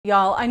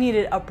Y'all, I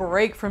needed a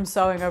break from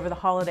sewing over the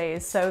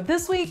holidays, so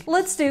this week,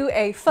 let's do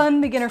a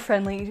fun,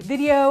 beginner-friendly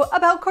video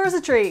about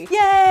corsetry.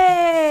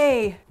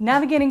 Yay!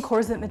 Navigating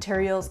corset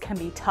materials can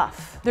be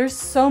tough. There's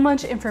so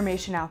much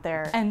information out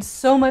there and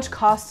so much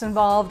cost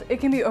involved,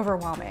 it can be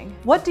overwhelming.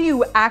 What do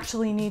you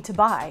actually need to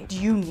buy? Do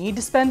you need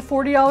to spend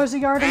 $40 a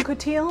yard on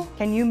coutil?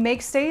 Can you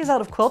make stays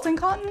out of quilting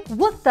cotton?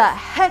 What the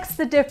heck's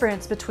the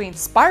difference between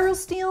spiral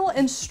steel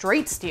and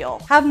straight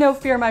steel? Have no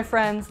fear, my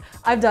friends.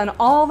 I've done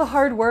all the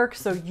hard work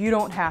so you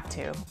don't have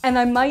to. And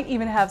I might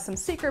even have some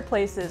secret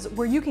places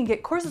where you can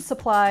get corset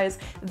supplies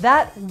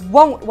that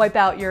won't wipe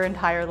out your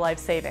entire life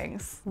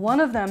savings. One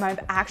of them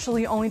I've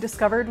actually only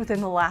discovered within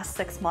the last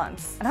 6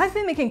 months. And I've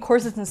been making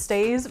corsets and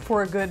stays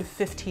for a good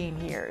 15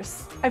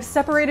 years. I've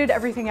separated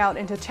everything out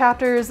into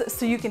chapters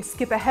so you can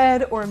skip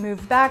ahead or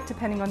move back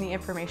depending on the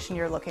information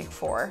you're looking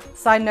for.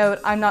 Side note,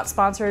 I'm not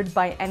sponsored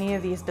by any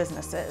of these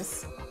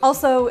businesses.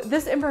 Also,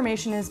 this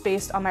information is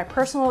based on my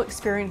personal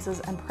experiences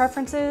and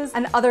preferences,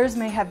 and others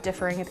may have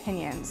differing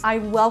opinions. I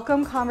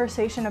welcome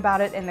conversation about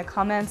it in the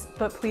comments,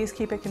 but please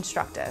keep it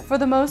constructive. For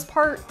the most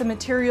part, the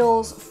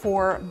materials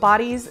for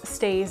bodies,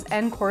 stays,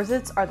 and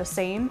corsets are the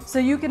same, so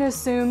you can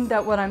assume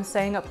that what I'm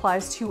saying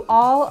applies to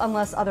all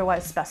unless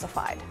otherwise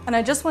specified. And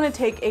I just want to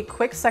take a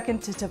quick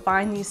second to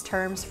define these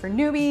terms for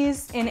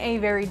newbies in a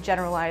very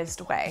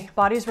generalized way.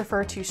 Bodies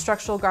refer to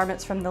structural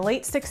garments from the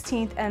late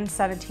 16th and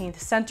 17th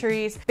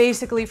centuries,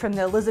 basically from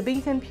the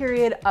Elizabethan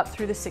period up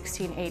through the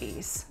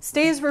 1680s.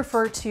 Stays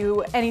refer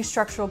to any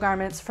structural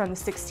garments from the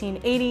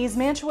 1680s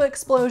Mantua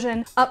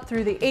explosion up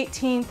through the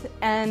 18th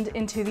and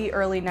into the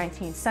early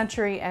 19th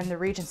century and the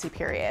Regency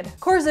period.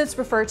 Corsets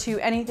refer to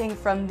anything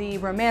from the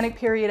Romantic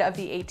period of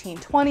the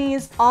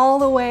 1820s all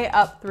the way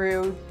up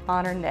through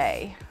modern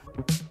day.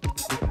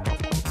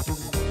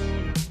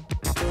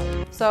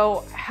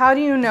 So how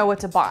do you know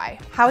what to buy?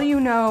 How do you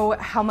know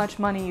how much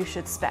money you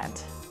should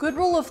spend? Good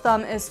rule of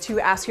thumb is to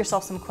ask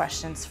yourself some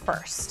questions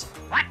first.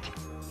 What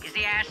is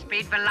the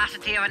airspeed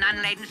velocity of an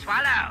unladen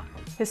swallow?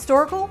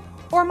 Historical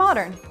or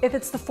modern? If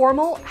it's the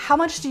formal, how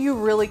much do you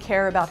really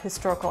care about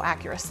historical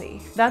accuracy?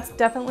 That's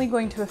definitely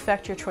going to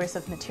affect your choice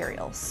of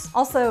materials.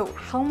 Also,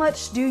 how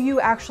much do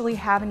you actually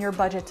have in your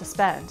budget to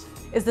spend?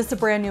 Is this a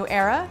brand new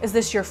era? Is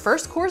this your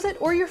first corset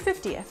or your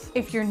 50th?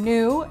 If you're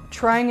new,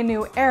 trying a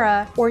new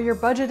era, or your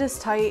budget is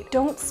tight,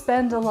 don't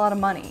spend a lot of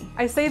money.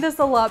 I say this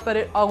a lot, but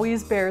it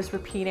always bears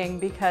repeating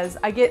because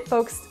I get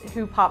folks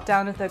who pop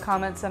down at the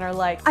comments and are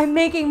like, I'm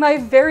making my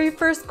very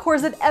first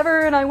corset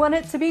ever and I want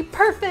it to be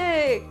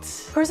perfect.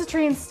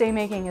 Corsetry and stay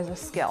making is a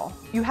skill.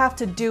 You have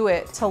to do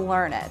it to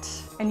learn it.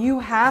 And you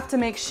have to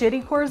make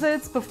shitty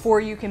corsets before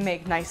you can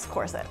make nice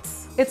corsets.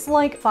 It's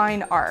like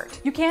fine art.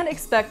 You can't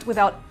expect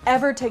without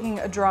ever taking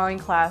a drawing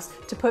class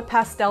to put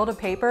pastel to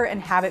paper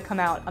and have it come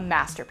out a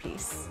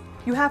masterpiece.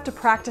 You have to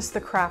practice the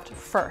craft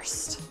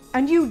first.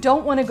 And you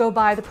don't want to go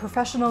buy the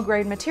professional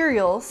grade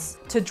materials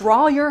to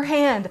draw your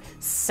hand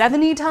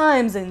 70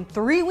 times in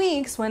 3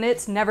 weeks when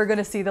it's never going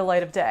to see the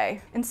light of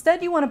day.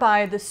 Instead, you want to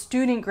buy the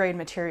student grade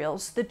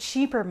materials, the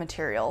cheaper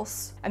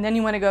materials. And then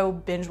you want to go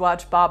binge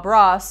watch Bob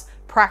Ross,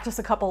 practice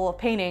a couple of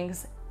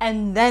paintings,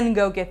 and then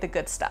go get the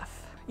good stuff.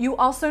 You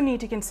also need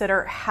to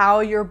consider how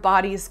your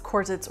body's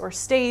corsets or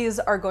stays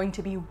are going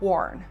to be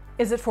worn.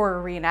 Is it for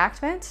a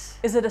reenactment?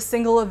 Is it a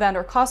single event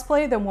or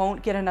cosplay that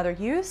won't get another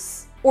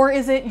use? Or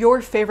is it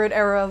your favorite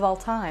era of all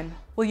time?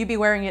 Will you be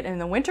wearing it in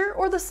the winter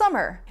or the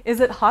summer?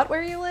 Is it hot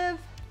where you live?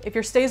 If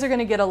your stays are going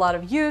to get a lot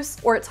of use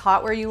or it's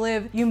hot where you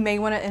live, you may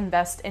want to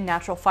invest in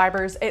natural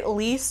fibers, at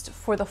least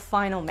for the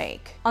final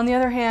make. On the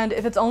other hand,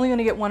 if it's only going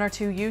to get 1 or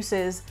 2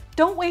 uses,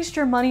 don't waste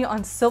your money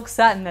on silk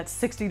satin that's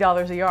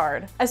 $60 a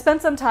yard. I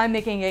spent some time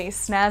making a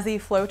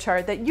snazzy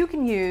flowchart that you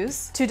can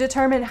use to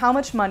determine how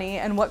much money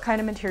and what kind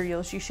of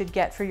materials you should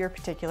get for your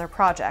particular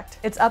project.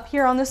 It's up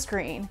here on the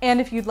screen, and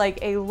if you'd like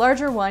a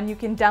larger one, you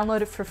can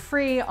download it for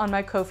free on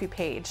my Ko-fi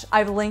page.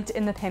 I've linked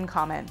in the pinned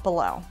comment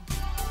below.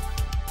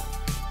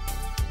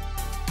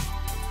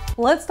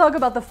 Let's talk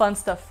about the fun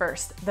stuff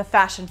first, the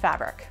fashion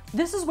fabric.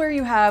 This is where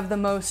you have the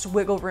most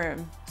wiggle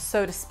room,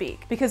 so to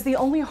speak, because the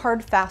only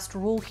hard, fast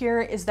rule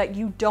here is that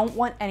you don't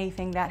want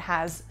anything that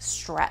has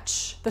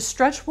stretch. The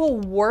stretch will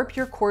warp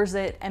your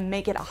corset and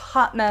make it a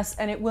hot mess,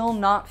 and it will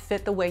not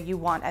fit the way you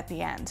want at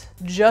the end.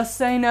 Just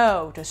say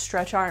no to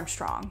Stretch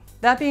Armstrong.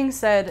 That being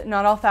said,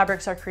 not all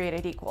fabrics are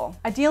created equal.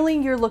 Ideally,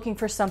 you're looking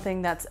for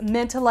something that's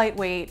mid to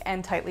lightweight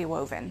and tightly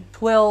woven.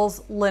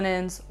 Twills,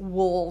 linens,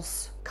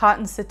 wools,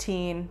 cotton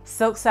sateen,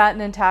 silk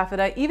satin and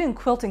taffeta, even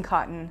quilting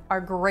cotton are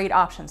great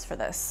options for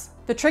this.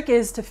 The trick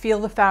is to feel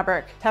the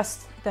fabric,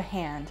 test the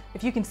hand.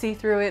 If you can see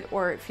through it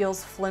or it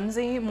feels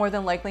flimsy, more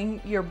than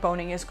likely your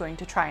boning is going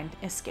to try and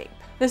escape.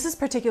 This is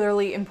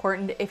particularly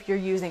important if you're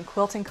using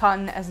quilting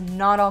cotton, as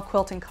not all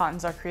quilting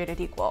cottons are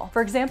created equal.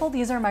 For example,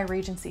 these are my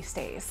Regency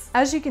stays.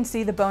 As you can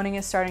see, the boning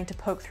is starting to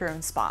poke through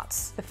in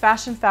spots. The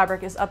fashion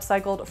fabric is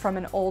upcycled from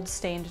an old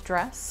stained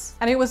dress,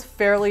 and it was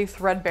fairly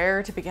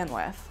threadbare to begin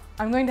with.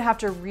 I'm going to have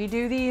to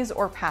redo these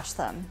or patch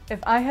them. If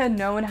I had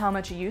known how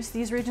much use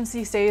these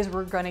Regency stays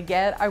were gonna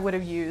get, I would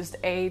have used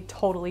a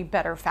totally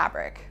better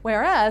fabric.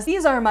 Whereas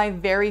these are my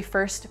very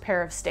first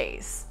pair of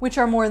stays, which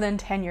are more than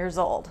 10 years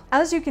old.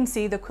 As you can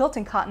see, the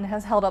quilting cotton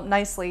has held up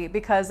nicely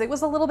because it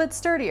was a little bit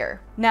sturdier.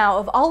 Now,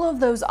 of all of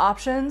those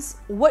options,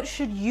 what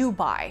should you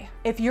buy?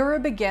 If you're a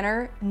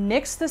beginner,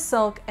 nix the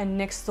silk and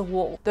nix the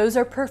wool. Those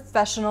are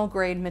professional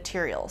grade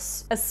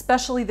materials,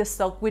 especially the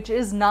silk, which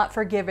is not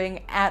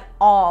forgiving at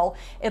all.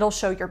 It'll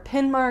show your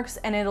pin marks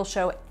and it'll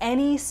show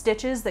any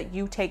stitches that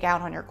you take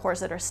out on your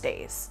corset or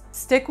stays.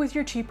 Stick with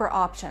your cheaper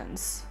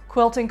options.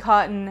 Quilting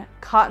cotton,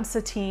 cotton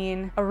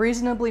sateen, a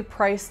reasonably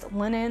priced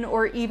linen,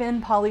 or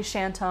even poly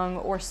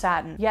shantung or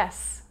satin.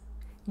 Yes,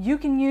 you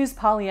can use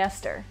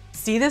polyester.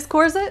 See this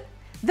corset?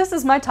 This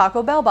is my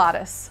Taco Bell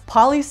bodice.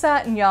 Poly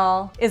satin,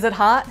 y'all. Is it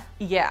hot?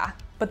 Yeah.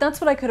 But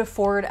that's what I could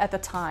afford at the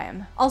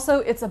time. Also,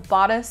 it's a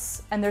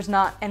bodice and there's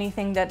not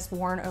anything that's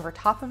worn over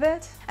top of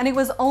it. And it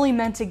was only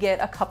meant to get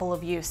a couple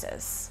of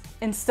uses,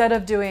 instead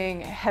of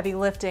doing heavy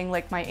lifting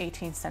like my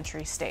 18th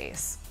century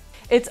stays.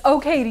 It's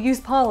okay to use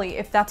poly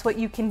if that's what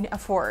you can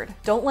afford.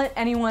 Don't let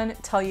anyone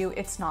tell you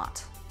it's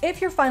not.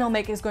 If your final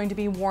make is going to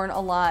be worn a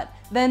lot,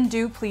 then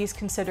do please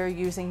consider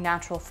using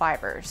natural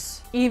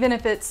fibers, even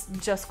if it's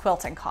just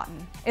quilting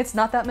cotton. It's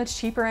not that much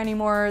cheaper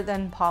anymore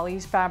than poly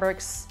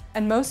fabrics,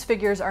 and most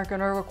figures aren't going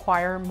to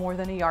require more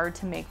than a yard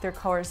to make their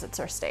corsets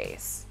or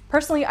stays.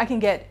 Personally, I can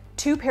get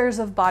 2 pairs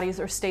of bodies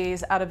or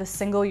stays out of a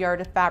single yard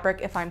of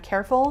fabric if I'm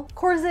careful.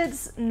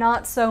 Corsets,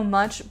 not so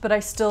much, but I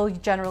still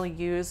generally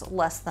use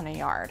less than a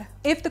yard.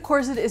 If the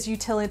corset is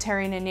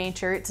utilitarian in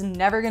nature, it's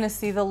never gonna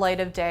see the light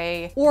of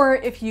day, or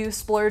if you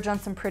splurge on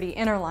some pretty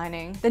inner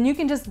lining, then you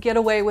can just get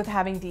away with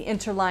having the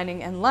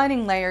interlining and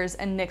lining layers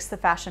and nix the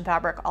fashion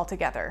fabric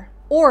altogether.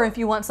 Or if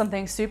you want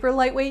something super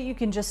lightweight, you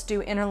can just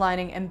do inner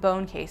lining and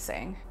bone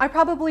casing. I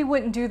probably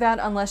wouldn't do that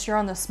unless you're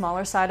on the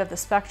smaller side of the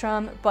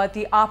spectrum, but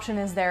the option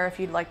is there if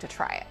you'd like to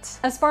try it.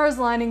 As far as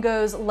lining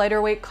goes, lighter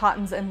weight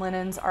cottons and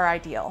linens are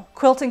ideal.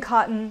 Quilting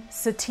cotton,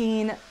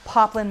 sateen,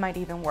 poplin might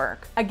even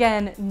work.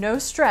 Again, no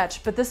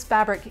stretch, but this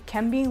fabric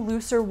can be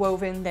looser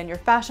woven than your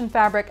fashion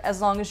fabric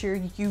as long as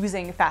you're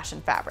using fashion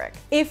fabric.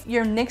 If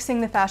you're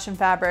nixing the fashion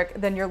fabric,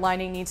 then your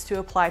lining needs to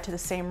apply to the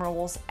same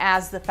rules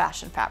as the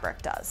fashion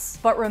fabric does.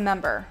 But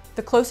remember,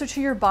 the closer to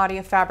your body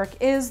a fabric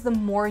is, the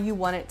more you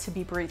want it to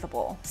be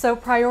breathable. So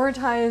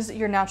prioritize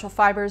your natural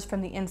fibers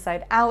from the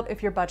inside out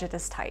if your budget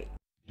is tight.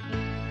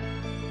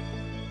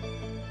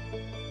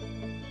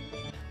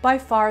 By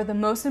far, the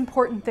most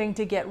important thing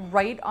to get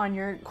right on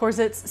your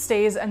corsets,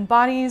 stays, and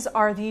bodies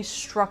are these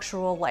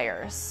structural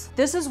layers.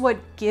 This is what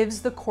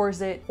gives the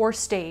corset or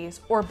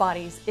stays or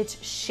bodies its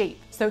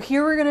shape. So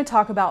here we're gonna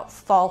talk about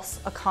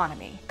false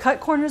economy. Cut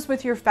corners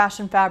with your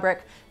fashion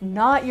fabric,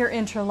 not your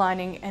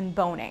interlining and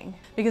boning.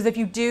 Because if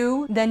you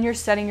do, then you're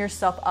setting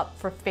yourself up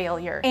for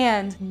failure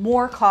and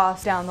more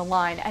cost down the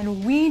line,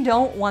 and we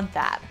don't want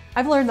that.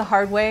 I've learned the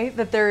hard way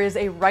that there is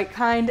a right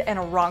kind and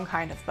a wrong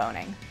kind of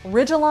boning.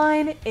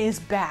 Ridgeline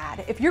is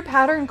bad. If your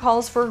pattern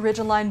calls for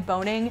ridgeline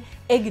boning,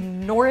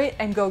 ignore it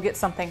and go get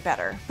something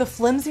better. The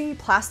flimsy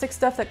plastic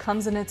stuff that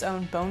comes in its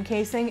own bone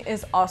casing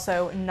is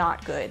also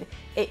not good.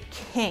 It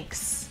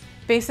kinks.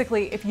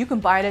 Basically, if you can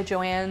buy it at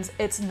Joann's,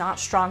 it's not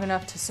strong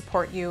enough to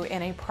support you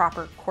in a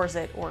proper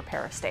corset or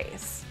pair of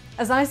stays.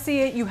 As I see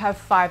it, you have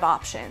 5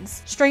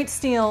 options: straight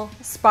steel,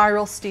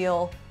 spiral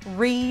steel,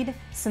 reed,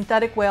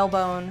 synthetic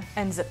whalebone,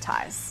 and zip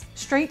ties.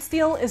 Straight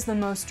steel is the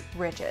most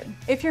rigid.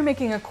 If you're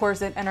making a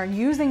corset and are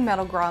using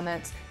metal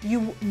grommets,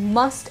 you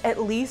must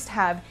at least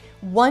have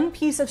 1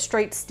 piece of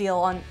straight steel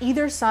on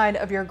either side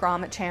of your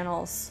grommet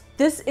channels.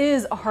 This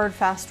is a hard,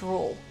 fast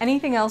rule.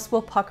 Anything else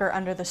will pucker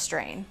under the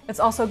strain. It's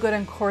also good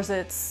in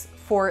corsets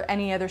for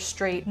any other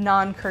straight,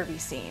 non-curvy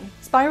seam.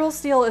 Spiral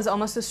steel is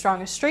almost as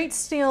strong as straight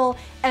steel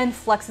and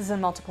flexes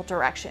in multiple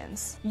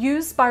directions.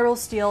 Use spiral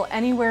steel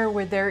anywhere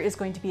where there is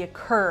going to be a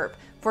curve.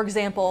 For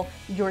example,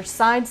 your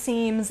side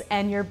seams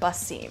and your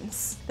bust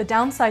seams. The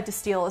downside to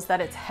steel is that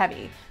it's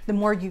heavy. The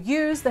more you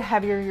use, the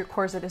heavier your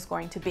corset is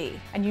going to be.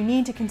 And you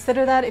need to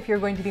consider that if you're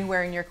going to be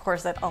wearing your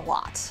corset a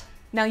lot.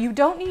 Now, you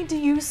don't need to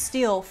use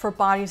steel for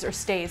bodies or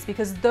stays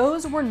because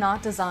those were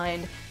not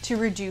designed to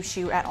reduce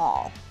you at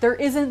all. There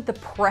isn't the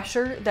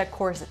pressure that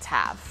corsets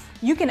have.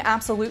 You can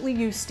absolutely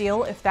use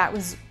steel if that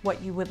was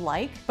what you would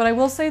like, but I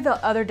will say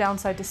the other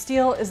downside to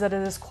steel is that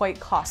it is quite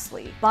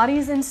costly.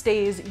 Bodies and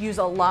stays use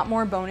a lot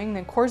more boning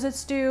than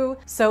corsets do,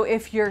 so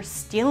if you're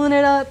steeling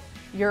it up,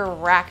 you're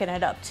racking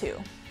it up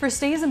too. For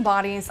stays and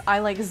bodies, I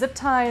like zip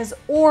ties,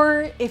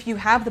 or if you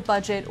have the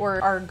budget or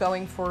are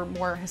going for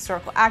more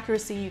historical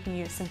accuracy, you can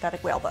use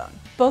synthetic whalebone.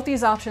 Both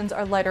these options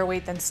are lighter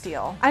weight than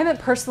steel. I haven't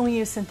personally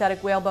used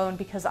synthetic whalebone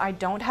because I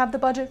don't have the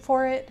budget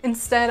for it.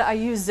 Instead, I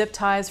use zip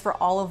ties for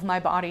all of my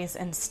bodies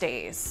and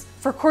stays.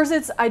 For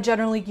corsets, I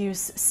generally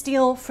use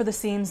steel for the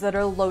seams that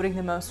are loading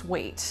the most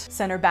weight.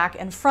 Center, back,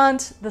 and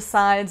front, the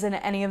sides, and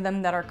any of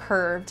them that are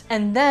curved.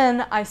 And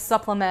then I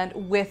supplement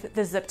with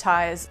the zip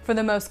ties for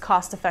the most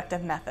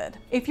cost-effective method.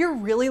 If If you're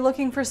really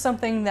looking for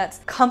something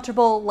that's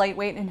comfortable,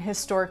 lightweight, and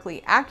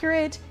historically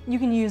accurate, you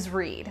can use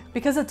reed.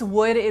 Because it's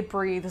wood, it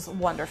breathes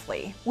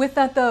wonderfully. With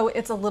that though,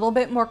 it's a little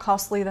bit more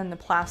costly than the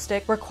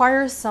plastic,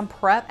 requires some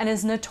prep, and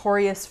is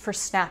notorious for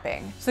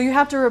snapping. So you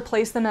have to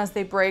replace them as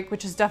they break,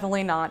 which is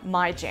definitely not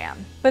my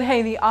jam. But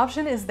hey, the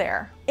option is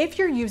there. If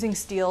you're using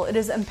steel, it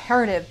is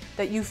imperative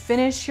that you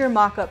finish your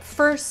mock-up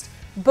first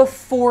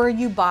before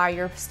you buy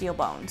your steel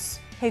bones.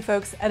 Hey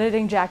folks,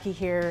 Editing Jackie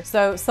here.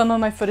 So some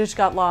of my footage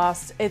got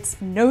lost. It's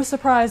no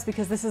surprise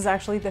because this is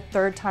actually the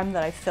third time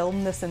that I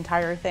filmed this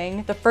entire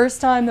thing. The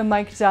first time the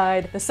mic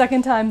died, the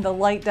second time the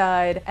light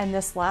died, and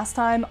this last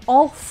time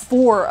all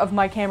 4 of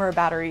my camera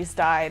batteries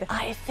died.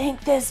 I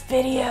think this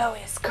video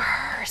is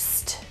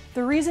cursed.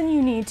 The reason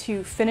you need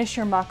to finish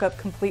your mock-up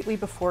completely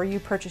before you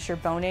purchase your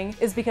boning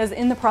is because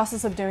in the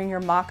process of doing your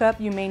mock-up,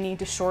 you may need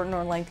to shorten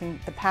or lengthen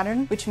the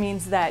pattern, which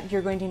means that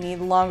you're going to need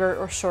longer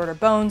or shorter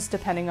bones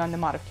depending on the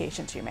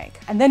modifications you make.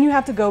 And then you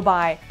have to go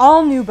buy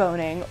all new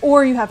boning,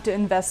 or you have to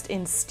invest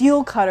in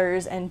steel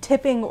cutters and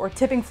tipping or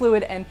tipping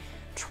fluid, and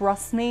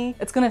trust me,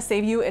 it's gonna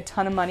save you a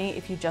ton of money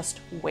if you just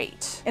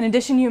wait. In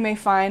addition, you may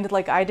find,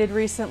 like I did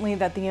recently,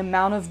 that the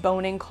amount of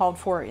boning called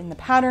for in the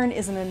pattern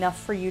isn't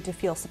enough for you to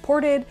feel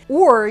supported,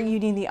 or you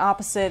need the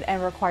opposite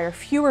and require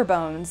fewer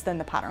bones than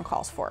the pattern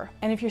calls for.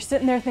 And if you're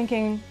sitting there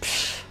thinking,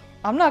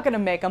 I'm not gonna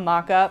make a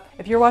mock-up.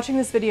 If you're watching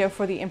this video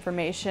for the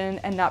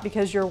information and not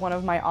because you're one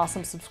of my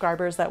awesome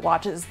subscribers that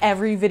watches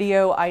every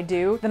video I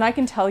do, then I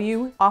can tell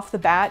you off the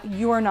bat,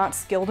 you are not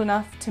skilled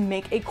enough to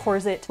make a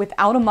corset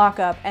without a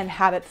mock-up and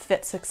have it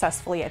fit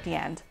successfully at the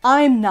end.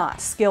 I'm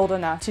not skilled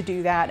enough to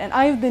do that, and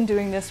I've been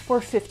doing this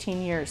for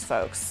 15 years,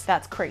 folks.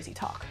 That's crazy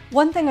talk.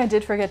 One thing I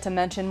did forget to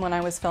mention when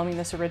I was filming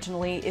this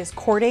originally is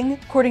cording.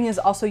 Cording is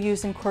also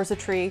used in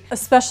corsetry,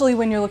 especially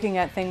when you're looking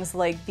at things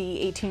like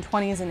the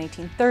 1820s and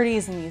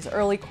 1830s and these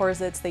early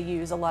corsets. They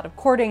use a lot of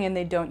cording and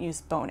they don't use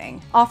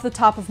boning. Off the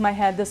top of my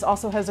head, this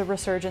also has a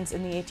resurgence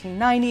in the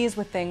 1890s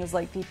with things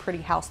like the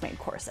pretty housemaid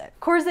corset.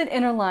 Corset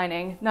inner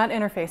lining, not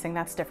interfacing,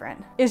 that's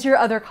different, is your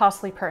other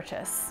costly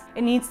purchase.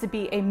 It needs to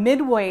be a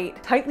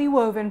mid-weight, tightly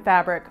woven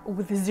fabric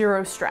with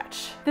 0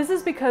 stretch. This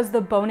is because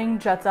the boning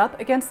juts up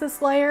against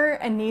this layer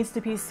and needs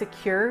to be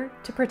secure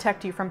to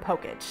protect you from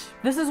pokage.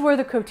 This is where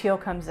the coutil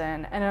comes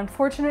in, and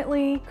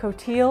unfortunately,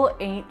 coutil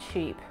ain't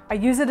cheap. I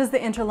use it as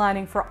the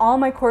interlining for all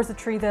my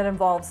corsetry that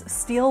involves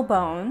steel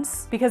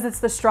bones because it's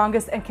the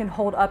strongest and can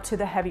hold up to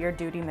the heavier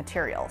duty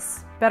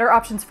materials. Better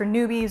options for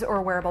newbies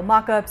or wearable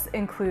mock-ups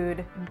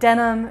include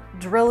denim,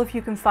 drill if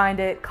you can find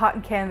it,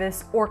 cotton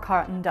canvas, or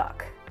cotton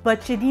duck.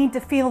 But you need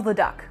to feel the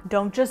duck.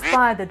 Don't just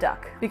buy the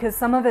duck, because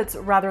some of it's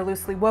rather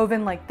loosely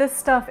woven like this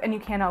stuff and you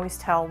can't always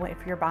tell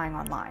if you're buying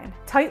online.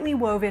 Tightly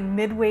woven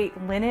mid-weight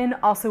linen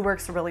also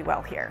works really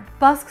well here.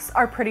 Busks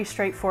are pretty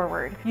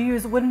straightforward. You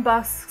use wooden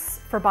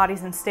busks for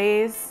bodies and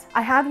stays.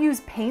 I have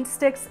used paint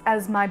sticks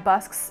as my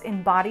busks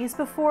in bodies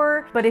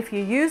before, but if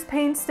you use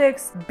paint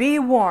sticks, be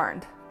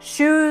warned.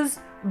 Shoes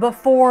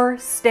before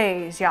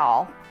stays,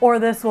 y'all, or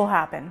this will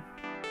happen.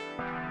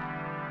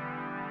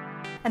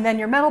 And then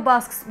your metal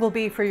busks will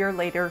be for your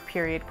later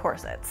period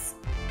corsets.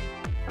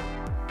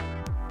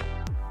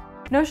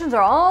 Notions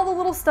are all the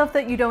little stuff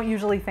that you don't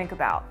usually think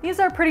about. These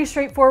are pretty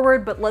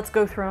straightforward, but let's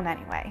go through them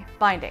anyway.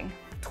 Binding.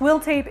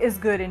 Twill tape is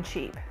good and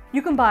cheap.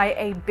 You can buy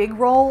a big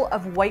roll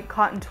of white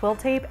cotton twill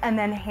tape and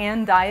then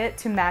hand dye it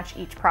to match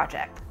each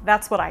project.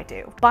 That's what I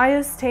do.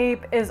 Bias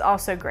tape is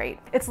also great.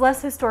 It's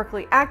less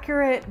historically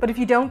accurate, but if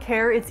you don't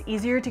care, it's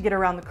easier to get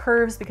around the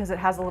curves because it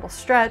has a little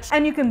stretch,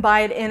 and you can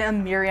buy it in a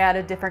myriad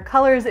of different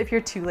colors if you're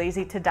too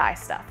lazy to dye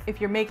stuff.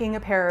 If you're making a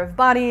pair of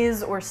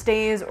bodies or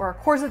stays or a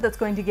corset that's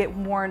going to get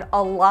worn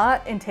a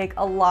lot and take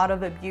a lot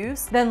of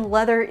abuse, then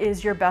leather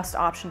is your best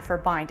option for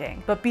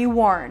binding. But be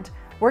warned,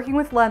 working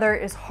with leather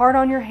is hard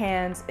on your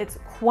hands, it's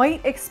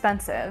quite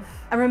expensive.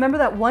 And remember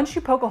that once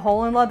you poke a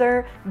hole in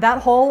leather, that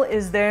hole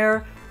is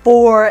there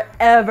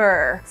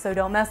forever. So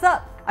don't mess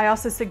up. I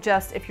also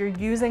suggest, if you're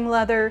using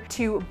leather,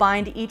 to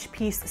bind each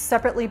piece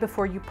separately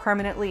before you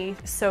permanently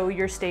sew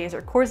your stays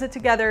or corset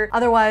together.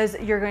 Otherwise,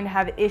 you're going to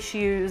have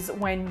issues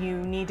when you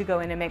need to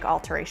go in and make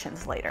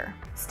alterations later.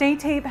 Stay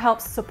tape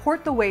helps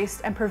support the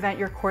waist and prevent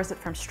your corset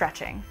from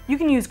stretching. You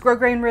can use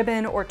grosgrain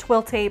ribbon or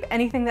twill tape,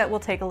 anything that will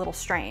take a little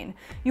strain.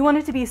 You want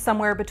it to be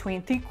somewhere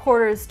between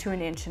 3/4 to 1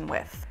 inch in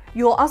width.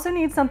 You will also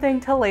need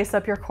something to lace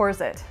up your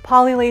corset.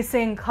 Poly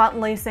lacing,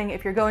 cotton lacing,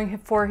 if you're going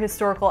for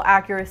historical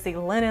accuracy,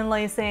 linen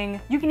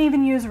lacing. You can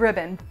even use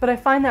ribbon, but I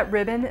find that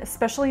ribbon,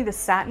 especially the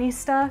satiny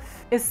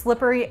stuff, is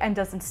slippery and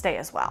doesn't stay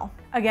as well.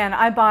 Again,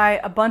 I buy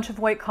a bunch of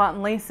white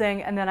cotton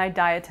lacing and then I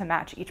dye it to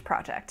match each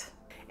project.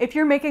 If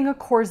you're making a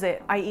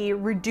corset, i.e.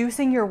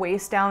 reducing your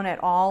waist down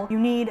at all, you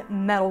need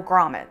metal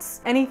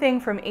grommets. Anything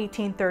from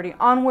 1830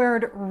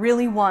 onward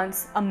really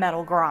wants a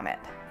metal grommet.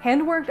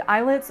 Hand-worked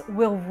eyelets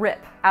will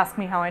rip, ask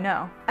me how I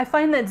know. I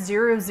find that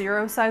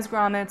 0-0 size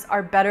grommets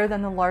are better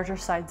than the larger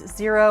size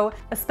 0,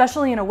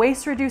 especially in a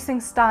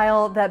waist-reducing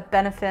style that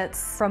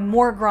benefits from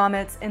more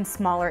grommets in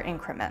smaller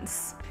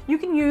increments. You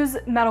can use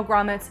metal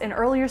grommets in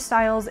earlier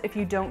styles if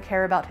you don't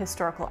care about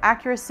historical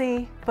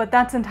accuracy, but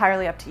that's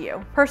entirely up to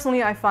you.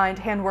 Personally, I find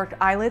hand-worked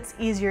eyelets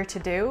easier to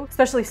do,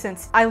 especially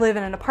since I live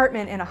in an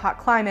apartment in a hot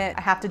climate.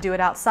 I have to do it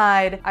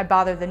outside, I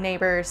bother the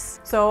neighbors,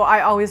 so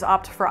I always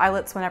opt for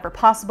eyelets whenever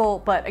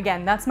possible, but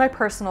again, that's my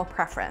personal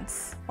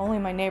preference. Only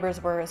my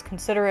neighbors were as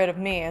considerate of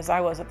me as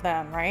I was of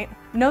them, right?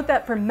 Note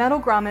that for metal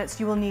grommets,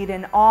 you will need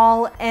an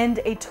awl and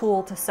a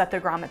tool to set the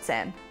grommets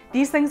in.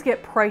 These things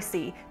get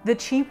pricey. The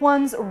cheap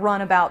ones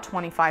run about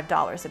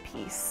 $25 a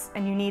piece,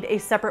 and you need a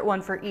separate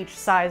one for each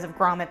size of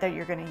grommet that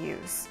you're gonna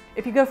use.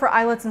 If you go for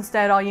eyelets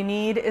instead, all you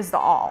need is the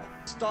awl.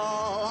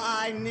 All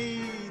I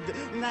need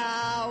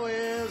now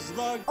is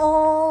the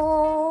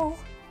awl.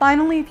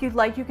 Finally, if you'd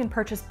like, you can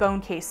purchase bone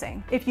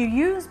casing. If you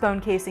use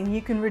bone casing,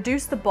 you can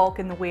reduce the bulk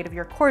and the weight of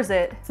your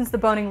corset since the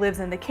boning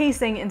lives in the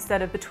casing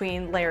instead of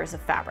between layers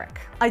of fabric.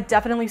 I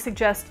definitely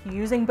suggest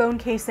using bone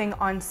casing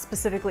on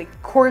specifically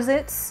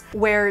corsets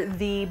where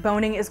the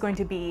boning is going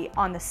to be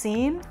on the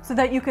seam so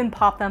that you can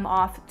pop them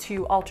off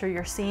to alter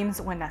your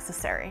seams when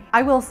necessary.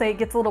 I will say it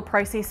gets a little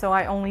pricey, so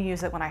I only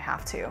use it when I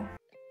have to.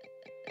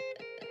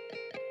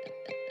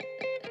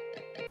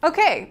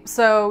 Okay,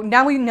 so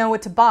now we know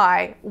what to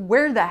buy.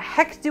 Where the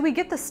heck do we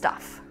get this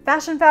stuff?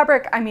 Fashion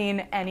fabric, I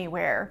mean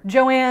anywhere.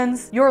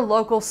 Joann's, your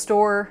local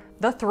store,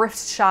 the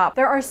thrift shop.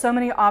 There are so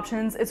many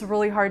options, it's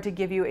really hard to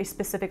give you a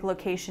specific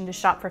location to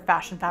shop for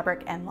fashion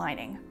fabric and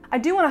lining. I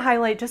do want to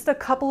highlight just a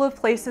couple of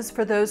places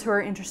for those who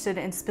are interested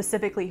in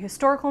specifically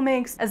historical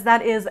makes, as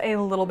that is a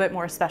little bit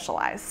more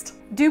specialized.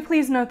 Do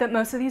please note that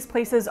most of these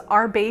places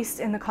are based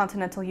in the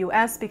continental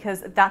US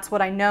because that's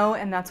what I know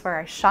and that's where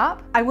I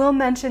shop. I will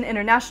mention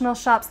international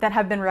shops that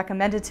have been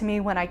recommended to me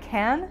when I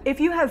can.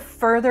 If you have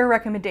further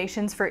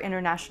recommendations for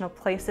international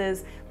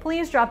places,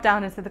 please drop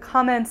down into the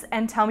comments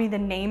and tell me the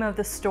name of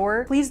the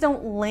store. Please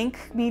don't link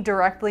me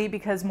directly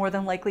because more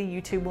than likely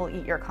YouTube will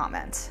eat your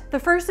comment. The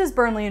first is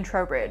Burnley and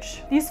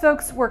Trowbridge. These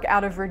folks work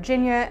out of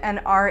Virginia and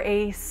are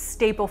a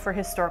staple for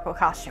historical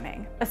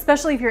costuming,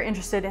 especially if you're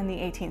interested in the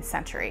 18th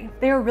century.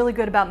 They are really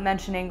good about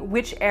mentioning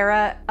which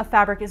era a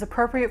fabric is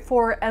appropriate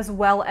for, as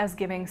well as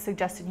giving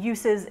suggested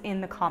uses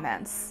in the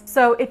comments.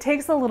 So it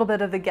takes a little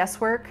bit of the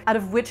guesswork out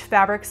of which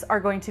fabrics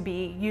are going to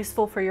be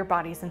useful for your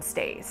bodies and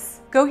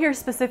stays. Go here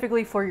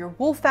specifically for your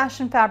wool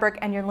fashion fabric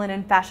and your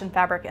linen fashion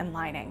fabric and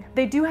lining.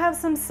 They do have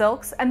some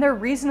silks and they're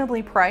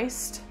reasonably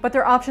priced, but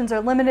their options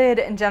are limited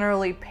and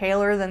generally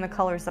paler than the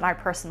colors that I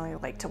personally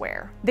like to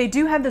wear. They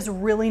do have this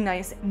really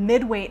nice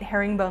mid-weight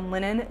herringbone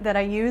linen that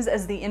I use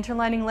as the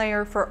interlining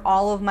layer for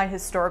all of my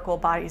historical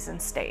bodies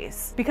and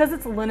stays. Because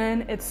it's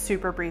linen, it's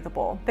super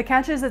breathable. The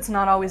catch is it's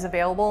not always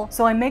available,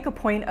 so I make a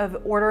point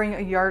of ordering a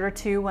yard or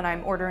two when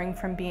I'm ordering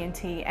from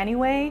B&T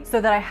anyway,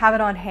 so that I have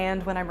it on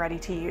hand when I'm ready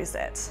to use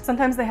it.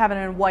 Sometimes they have it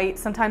in white,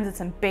 sometimes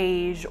it's in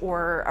beige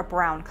or a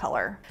brown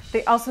color.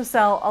 They also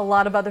sell a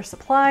lot of other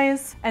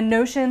supplies and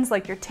notions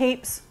like your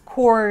tapes,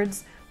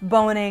 cords,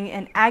 boning,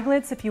 and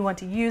aglets if you want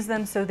to use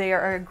them, so they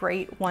are a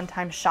great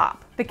one-time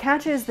shop. The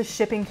catch is the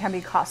shipping can be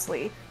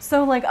costly.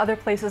 So like other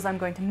places I'm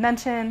going to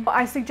mention,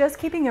 I suggest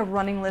keeping a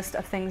running list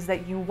of things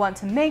that you want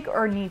to make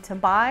or need to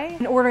buy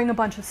and ordering a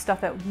bunch of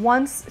stuff at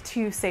once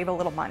to save a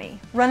little money.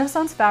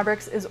 Renaissance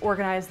Fabrics is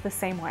organized the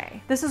same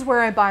way. This is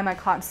where I buy my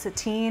cotton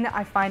sateen.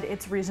 I find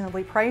it's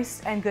reasonably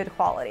priced and good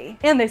quality.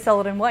 And they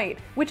sell it in white,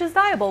 which is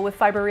dyeable with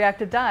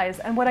fiber-reactive dyes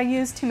and what I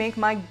use to make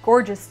my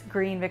gorgeous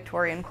green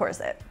Victorian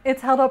corset.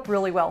 It's held up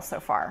really well so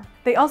far.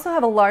 They also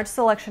have a large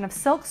selection of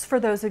silks for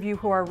those of you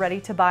who are ready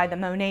to buy the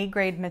Monet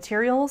grade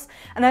materials,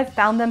 and I've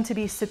found them to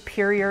be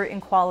superior in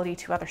quality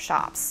to other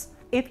shops.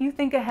 If you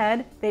think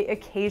ahead, they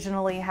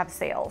occasionally have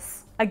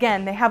sales.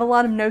 Again, they have a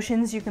lot of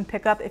notions you can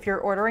pick up if you're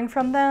ordering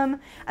from them,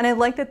 and I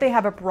like that they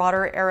have a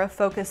broader era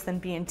focus than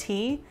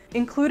B&T,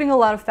 including a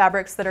lot of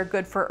fabrics that are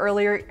good for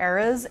earlier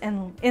eras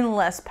and in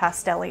less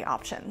pastel-y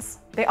options.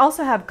 They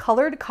also have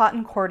colored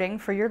cotton cording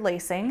for your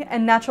lacing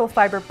and natural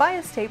fiber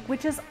bias tape,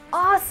 which is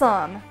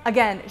awesome!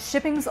 Again,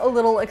 shipping's a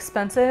little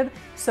expensive,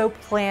 so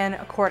plan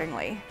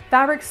accordingly.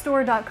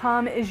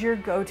 Fabricstore.com is your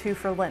go-to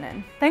for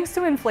linen. Thanks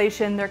to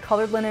inflation, their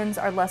colored linens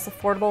are less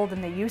affordable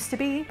than they used to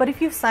be, but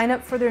if you sign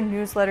up for their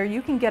newsletter,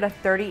 you can get a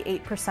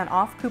 38%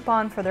 off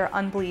coupon for their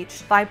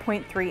unbleached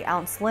 5.3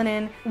 ounce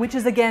linen, which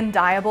is again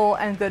dyeable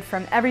and good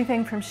from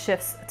everything from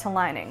shifts to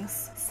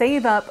linings.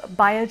 Save up,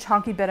 buy a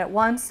chunky bit at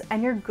once,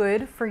 and you're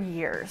good for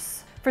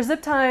years. For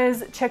zip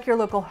ties, check your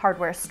local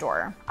hardware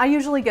store. I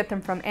usually get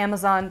them from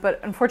Amazon, but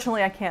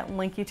unfortunately I can't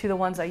link you to the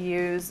ones I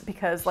use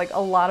because like a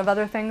lot of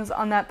other things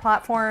on that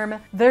platform,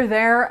 they're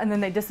there and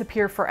then they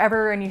disappear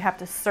forever and you have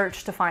to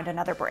search to find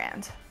another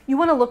brand. You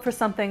want to look for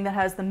something that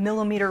has the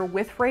millimeter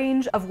width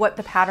range of what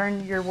the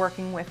pattern you're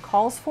working with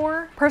calls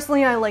for.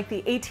 Personally, I like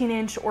the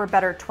 18-inch or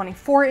better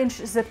 24-inch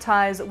zip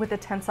ties with a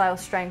tensile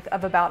strength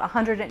of about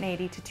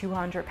 180 to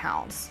 200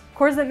 pounds.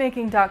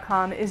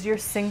 Corsetmaking.com is your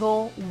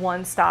single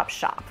one-stop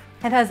shop.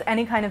 It has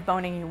any kind of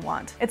boning you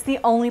want. It's the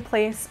only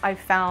place I've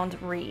found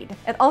reed.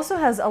 It also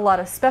has a lot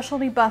of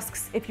specialty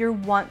busks if you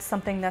want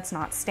something that's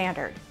not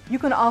standard. You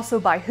can also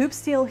buy hoop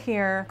steel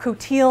here,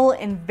 coutil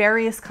in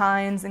various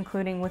kinds,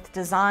 including with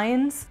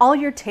designs, all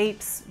your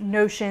tapes,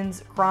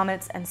 notions,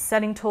 grommets, and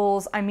setting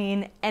tools. I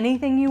mean,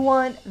 anything you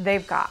want,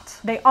 they've got.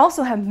 They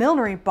also have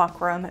millinery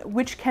buckram,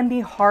 which can be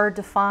hard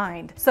to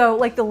find. So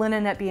like the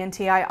linen at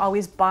B&T, I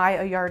always buy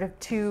a yard of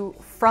 2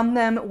 from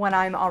them when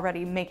I'm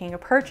already making a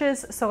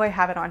purchase, so I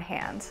have it on hand.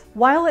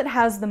 While it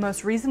has the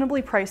most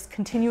reasonably priced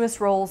continuous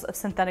rolls of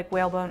synthetic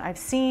whalebone I've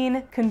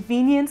seen,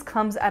 convenience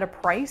comes at a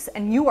price,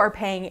 and you are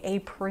paying a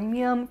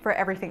premium for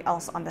everything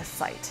else on this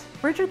site.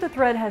 Richard the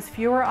Thread has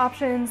fewer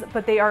options,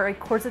 but they are a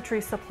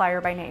corsetry supplier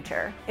by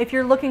nature. If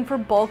you're looking for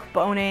bulk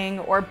boning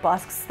or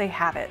busks, they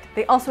have it.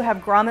 They also have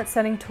grommet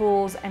setting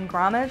tools and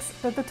grommets,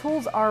 but the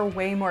tools are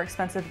way more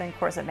expensive than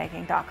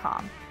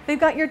corsetmaking.com. They've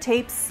got your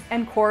tapes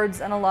and cords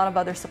and a lot of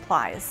other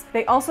supplies.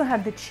 They also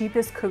have the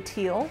cheapest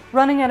coutil,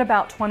 running at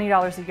about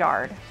 $20 a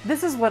yard.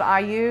 This is what I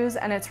use,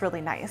 and it's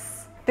really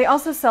nice. They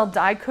also sell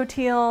dyed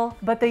coutil,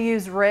 but they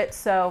use RIT,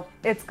 so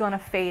it's gonna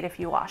fade if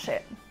you wash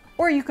it.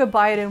 Or you could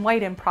buy it in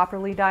white and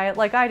properly dye it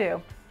like I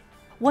do.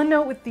 One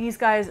note with these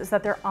guys is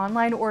that their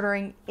online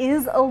ordering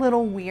is a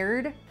little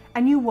weird,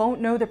 and you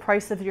won't know the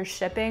price of your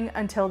shipping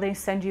until they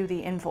send you the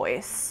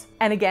invoice.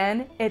 And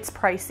again, it's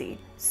pricey,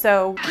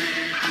 so.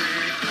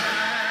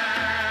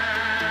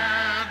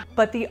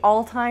 But the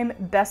all-time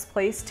best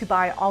place to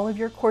buy all of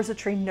your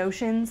corsetry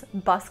notions,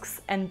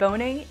 busks, and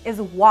boning is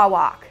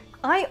Wawak.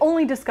 I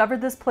only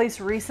discovered this place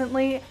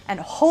recently,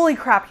 and holy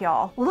crap,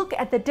 y'all. Look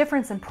at the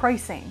difference in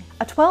pricing.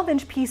 A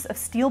 12-inch piece of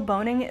steel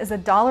boning is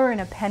 $1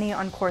 and a penny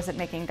on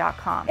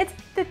corsetmaking.com. It's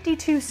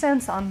 52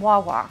 cents on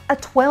Wawak. A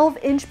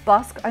 12-inch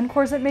busk on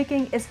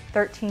corsetmaking is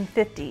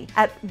 $13.50.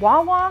 At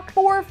Wawak,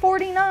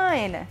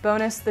 $4.49.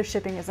 Bonus, their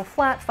shipping is a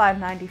flat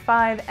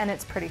 $5.95, and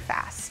it's pretty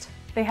fast.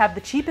 They have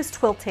the cheapest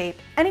twill tape,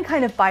 any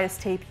kind of bias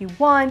tape you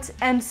want,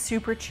 and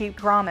super cheap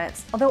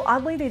grommets. Although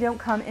oddly, they don't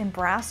come in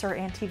brass or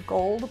antique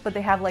gold, but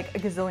they have like a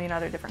gazillion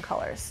other different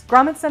colors.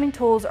 Grommet setting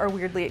tools are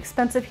weirdly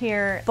expensive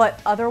here,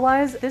 but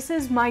otherwise, this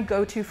is my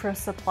go-to for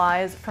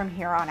supplies from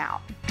here on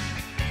out.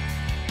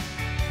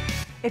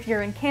 If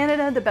you're in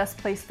Canada, the best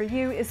place for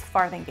you is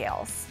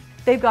Farthingales.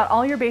 They've got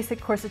all your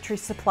basic corsetry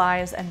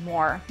supplies and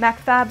more.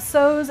 MacFab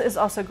Sews is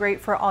also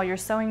great for all your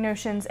sewing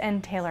notions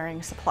and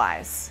tailoring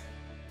supplies.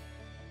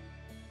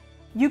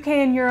 UK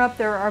and Europe,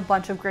 there are a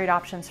bunch of great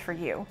options for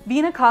you.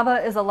 Vina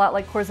Cava is a lot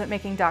like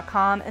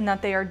corsetmaking.com in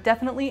that they are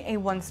definitely a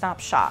one-stop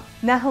shop.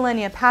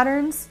 Nehelenia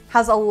Patterns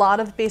has a lot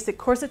of basic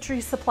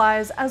corsetry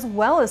supplies as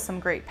well as some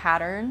great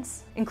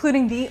patterns,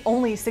 including the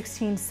only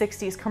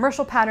 1660s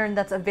commercial pattern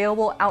that's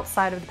available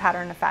outside of the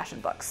pattern of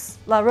fashion books.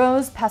 La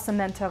Rose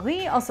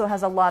Passementerie also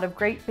has a lot of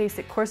great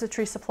basic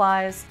corsetry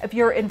supplies. If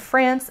you're in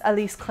France,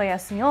 Alice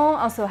Création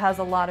also has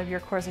a lot of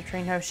your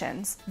corsetry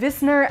notions.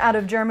 Wissner out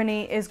of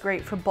Germany is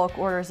great for bulk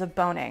orders of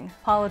boning.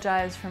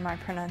 Apologize for my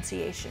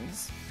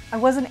pronunciations. I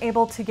wasn't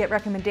able to get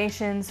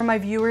recommendations from my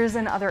viewers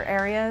in other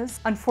areas,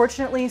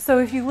 unfortunately, so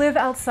if you live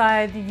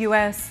outside the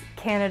US,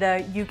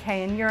 Canada, UK,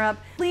 and Europe,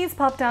 please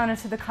pop down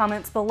into the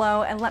comments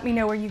below and let me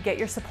know where you get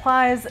your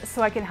supplies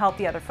so I can help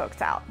the other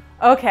folks out.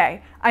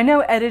 Okay, I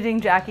know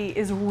Editing Jackie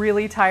is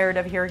really tired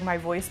of hearing my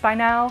voice by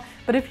now,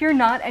 but if you're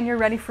not and you're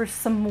ready for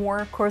some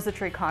more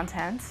corsetry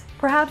content,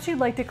 perhaps you'd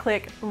like to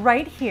click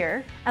right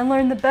here and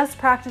learn the best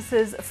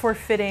practices for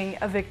fitting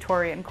a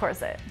Victorian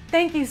corset.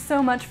 Thank you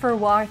so much for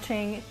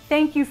watching.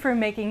 Thank you for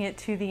making it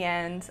to the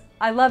end.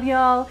 I love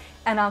y'all,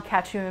 and I'll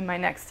catch you in my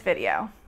next video.